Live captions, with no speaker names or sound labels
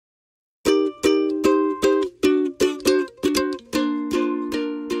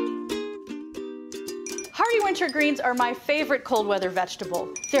Hardy winter greens are my favorite cold weather vegetable.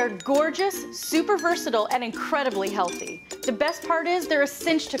 They're gorgeous, super versatile, and incredibly healthy. The best part is they're a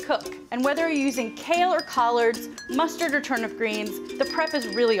cinch to cook. And whether you're using kale or collards, mustard or turnip greens, the prep is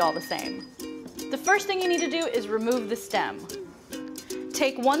really all the same. The first thing you need to do is remove the stem.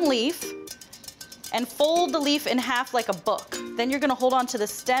 Take one leaf and fold the leaf in half like a book. Then you're gonna hold on to the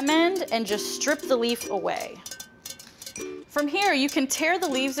stem end and just strip the leaf away. From here, you can tear the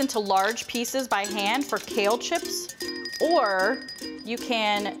leaves into large pieces by hand for kale chips, or you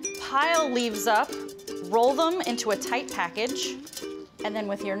can pile leaves up, roll them into a tight package, and then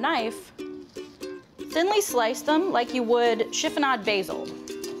with your knife, thinly slice them like you would chiffonade basil.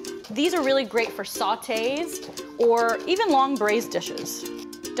 These are really great for sautés or even long braised dishes.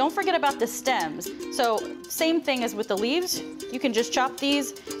 Don't forget about the stems. So same thing as with the leaves, you can just chop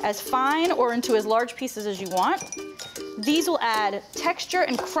these as fine or into as large pieces as you want. These will add texture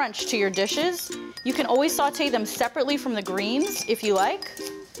and crunch to your dishes. You can always sauté them separately from the greens if you like.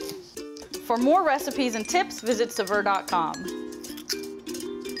 For more recipes and tips, visit saveur.com.